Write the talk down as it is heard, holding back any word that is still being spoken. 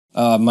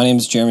My name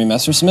is Jeremy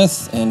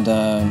Messersmith, and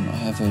I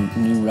have a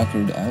new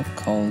record out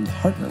called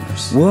Heart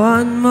Murmurs.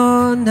 One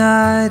more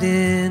night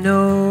in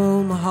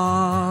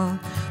Omaha,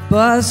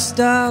 bus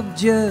stop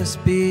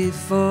just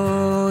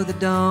before the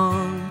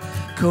dawn.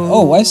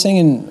 Oh, I sang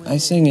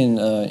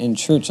in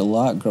church a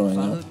lot growing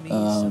up,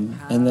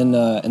 and then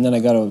I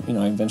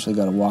eventually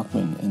got a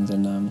Walkman, and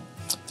then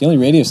the only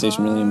radio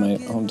station really in my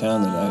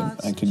hometown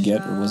that I could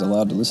get or was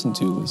allowed to listen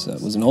to was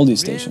an oldies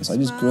station. So I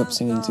just grew up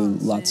singing to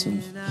lots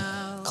of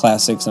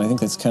classics, and I think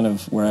that's kind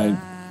of where I'm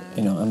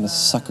a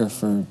sucker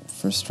for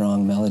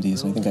strong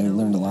melodies, and I think I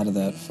learned a lot of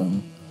that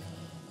from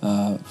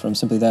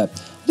simply that.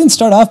 I didn't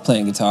start off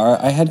playing guitar.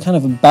 I had kind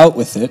of a bout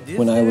with it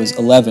when I was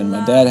 11.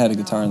 My dad had a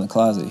guitar in the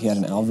closet. He had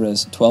an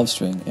Alvarez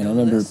 12-string, and I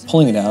remember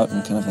pulling it out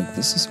and kind of like,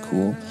 this is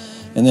cool.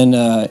 And then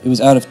it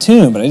was out of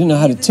tune, but I didn't know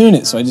how to tune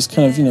it, so I just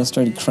kind of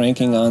started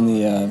cranking on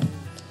the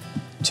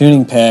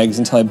tuning pegs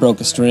until I broke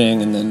a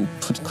string, and then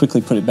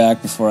quickly put it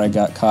back before I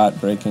got caught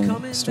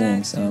breaking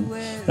strings.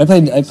 But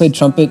I played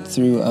trumpet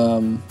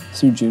through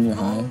junior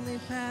high,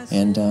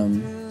 and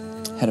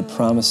had a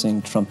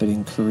promising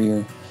trumpeting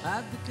career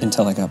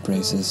until I got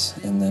braces,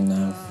 and then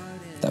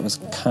that was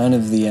kind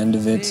of the end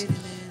of it.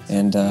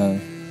 And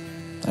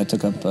I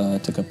took up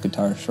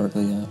guitar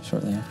shortly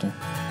after.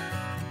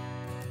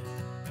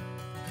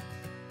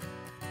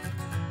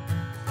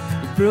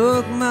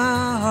 Broke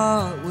my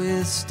heart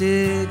with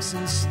sticks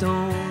and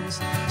stones,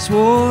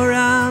 swore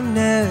I'm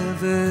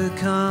never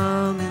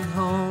coming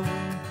home.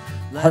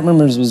 Heart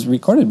Murmurs was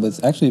recorded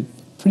with actually a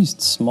pretty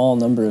small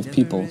number of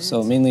people.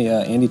 So mainly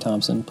Andy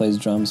Thompson plays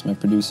drums, my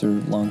producer,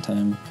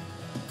 longtime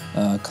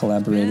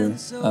collaborator.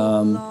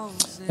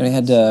 And I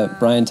had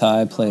Bryan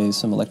play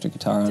some electric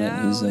guitar on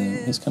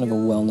it. He's kind of a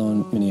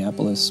well-known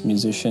Minneapolis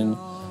musician.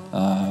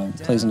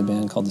 Plays in a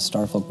band called the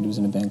Starfolk, but he was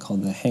in a band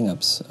called the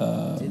Hang-Ups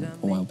a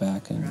while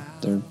back, and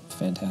they're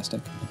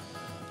fantastic.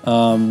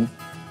 I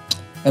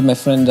had my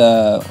friend,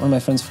 one of my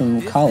friends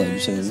from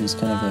college, who's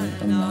kind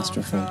of a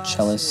masterful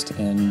cellist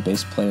and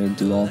bass player,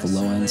 do all the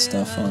low-end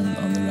stuff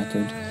on the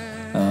record.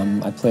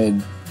 I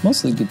played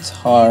mostly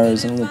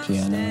guitars and a little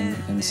piano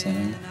and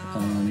sang.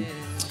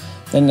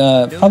 Then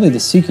probably the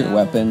secret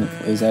weapon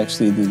is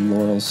actually the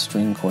Laurel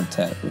String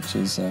Quartet, which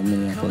is a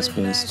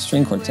Minneapolis-based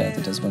string quartet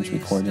that does a bunch of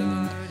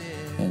recording,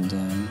 and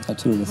I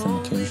tour with them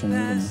occasionally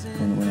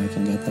when I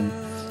can get them.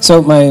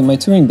 So my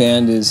touring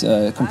band is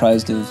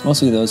comprised of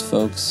mostly those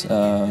folks,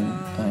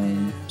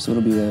 so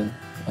it'll be a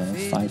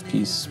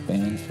 5-piece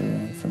band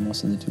for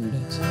most of the tour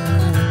days.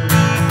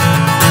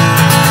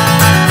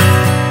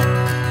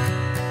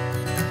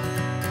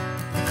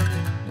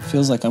 It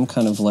feels like I'm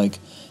kind of like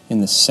in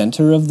the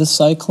center of the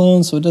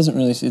cyclone, so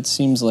it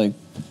seems like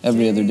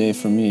every other day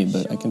for me,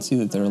 but I can see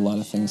that there are a lot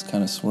of things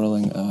kind of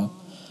swirling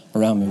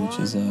around me, which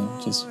is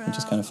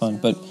kind of fun.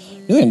 But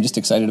really, I'm just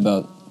excited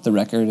about the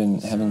record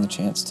and having the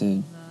chance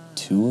to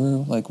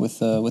tour like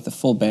with a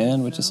full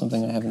band, which is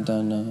something I haven't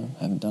done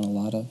a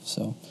lot of.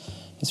 So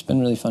it's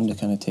been really fun to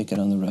kind of take it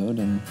on the road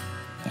and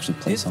actually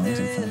play songs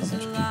in front of a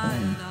bunch of people.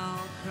 And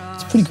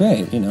it's pretty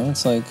great,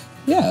 It's like,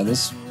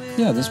 this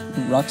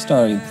rock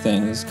star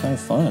thing is kind of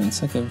fun.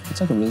 It's like a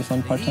really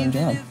fun part-time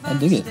job. I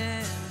dig it.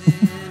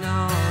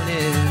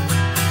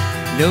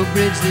 No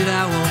bridge that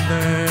I won't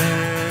burn.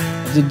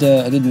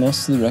 I did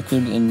most of the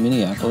record in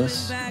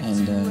Minneapolis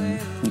and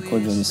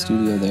recorded at a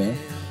studio there.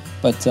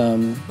 But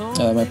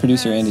my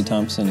producer Andy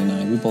Thompson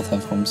and we both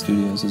have home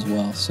studios as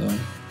well. So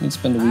we'd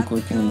spend a week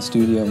working in the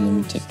studio, and then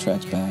we'd take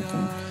tracks back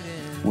and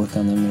work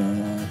on them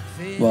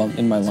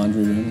in my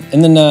laundry room.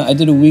 And then I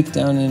did a week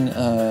down in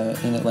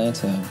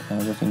Atlanta,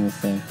 working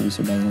with a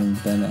producer by the name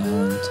of Ben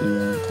Allen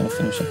to kind of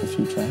finish up a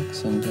few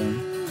tracks. And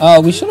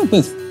we showed up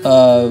with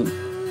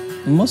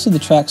most of the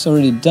tracks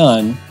already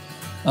done,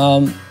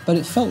 but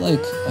it felt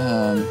like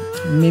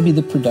maybe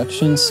the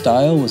production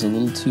style was a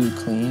little too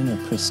clean or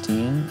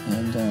pristine,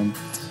 and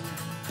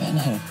Ben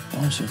had a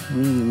bunch of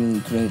really, really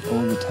great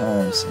old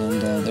guitars,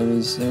 and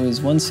there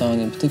was one song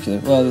in particular,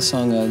 the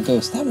song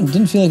Ghost. That one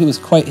didn't feel like it was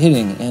quite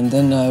hitting, and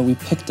then we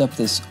picked up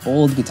this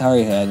old guitar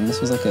he had, and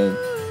this was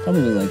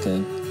probably like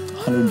a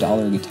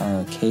 $100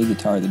 guitar, a K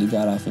guitar that he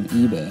got off of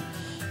eBay,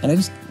 and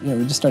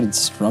we just started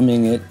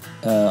strumming it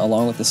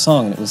along with the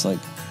song, and it was like,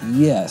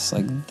 yes,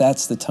 like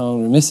that's the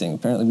tone we're missing.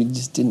 Apparently we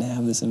just didn't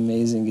have this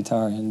amazing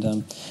guitar,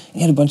 and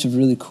he had a bunch of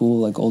really cool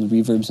like old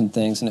reverbs and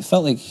things, and it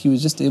felt like he was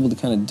just able to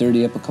kind of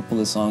dirty up a couple of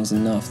the songs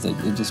enough that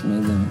it just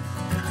made them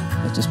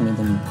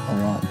a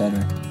lot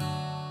better.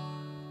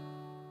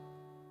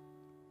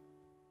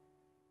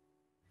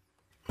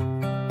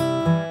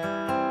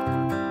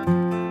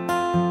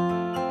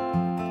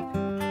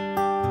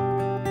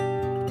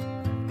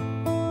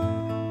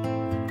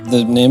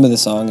 The name of the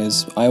song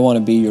is I Want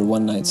to Be Your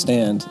One Night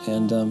Stand,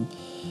 and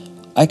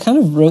I kind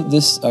of wrote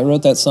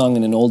that song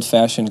in an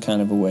old-fashioned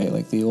kind of a way,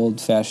 like the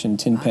old-fashioned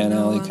Tin Pan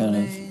Alley kind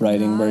of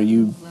writing, where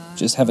you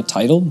just have a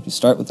title, you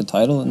start with the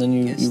title, and then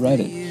you write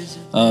it.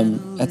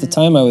 At the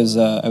time, I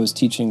was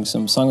teaching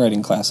some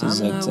songwriting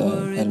classes at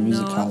a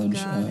music college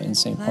in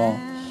St. Paul,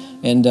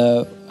 And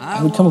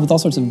I would come up with all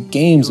sorts of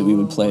games that we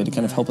would play to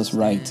kind of help us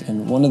write.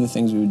 And one of the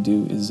things we would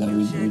do is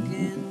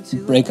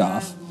we'd break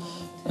off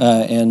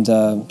and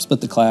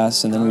split the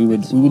class, and then we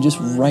would just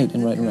write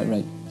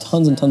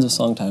tons and tons of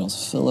song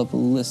titles, fill up a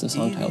list of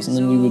song titles, and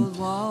then we would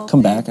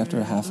come back after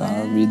a half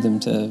hour, read them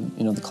to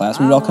the class.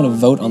 We would all kind of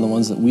vote on the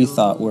ones that we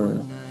thought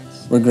were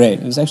great.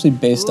 It was actually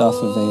based off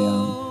of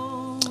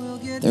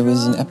there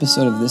was an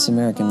episode of This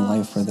American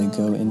Life where they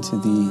go into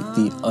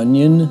the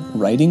Onion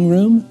writing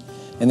room,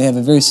 and they have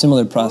a very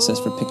similar process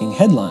for picking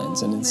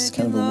headlines, and it's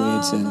kind of a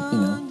way to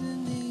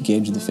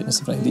gauge the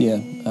fitness of an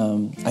idea.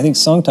 I think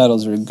song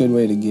titles are a good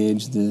way to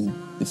gauge the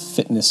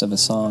fitness of a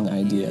song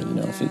idea.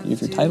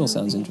 If your title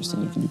sounds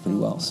interesting, you can do pretty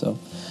well. So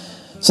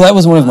that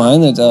was one of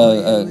mine that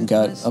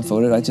got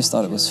upvoted. I just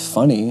thought it was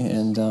funny,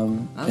 and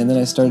then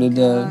I just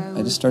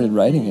started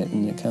writing it,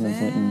 and it kind of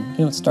went, and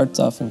it starts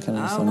off in kind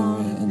of a funny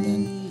way, and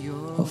then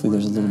hopefully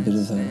there's a little bit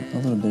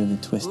of a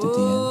twist at the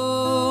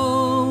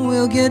end.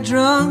 We'll get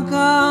drunk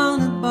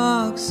on a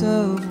box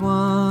of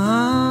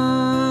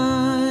wine.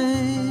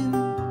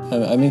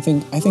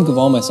 I think of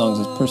all my songs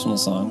as personal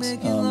songs,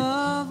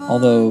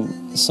 although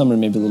some are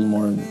maybe a little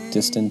more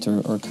distant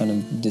or kind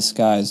of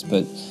disguised.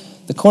 But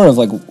the core of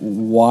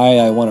why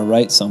I want to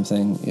write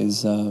something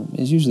is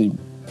usually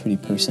pretty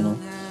personal,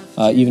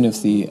 even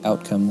if the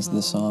outcome of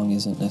the song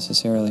isn't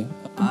necessarily.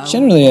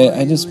 Generally,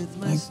 I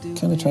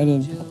kind of try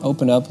to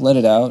open up, let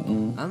it out,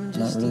 and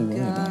not really worry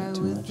about it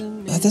too much.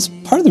 That's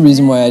part of the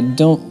reason why I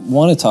don't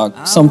want to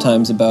talk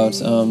sometimes about,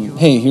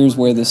 hey, here's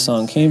where this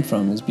song came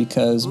from, is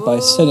because by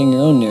setting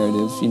your own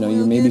narrative,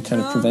 you're maybe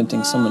kind of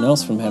preventing someone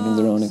else from having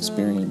their own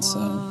experience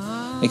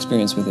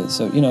with it.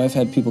 So, I've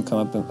had people come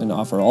up and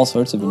offer all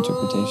sorts of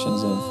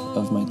interpretations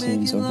of my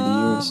tunes over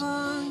the years,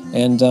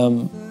 and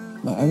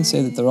I would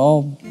say that they're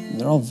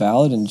all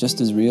valid and just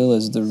as real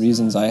as the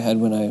reasons I had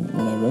when I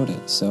wrote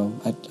it. So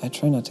I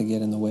try not to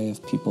get in the way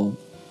of people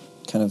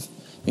kind of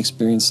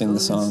experiencing the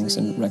songs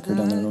and record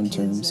on their own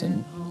terms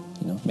and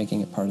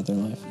making it part of their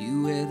life.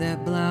 You wear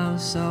that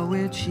blouse, I'll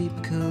wear cheap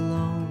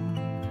cologne.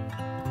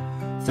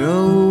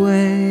 Throw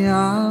away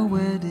our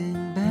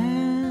wedding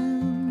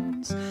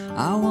bands.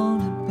 I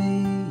wanna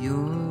be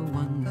your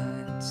one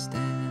night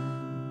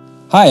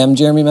stand. Hi, I'm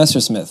Jeremy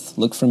Messersmith.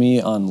 Look for me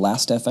on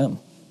Last.fm.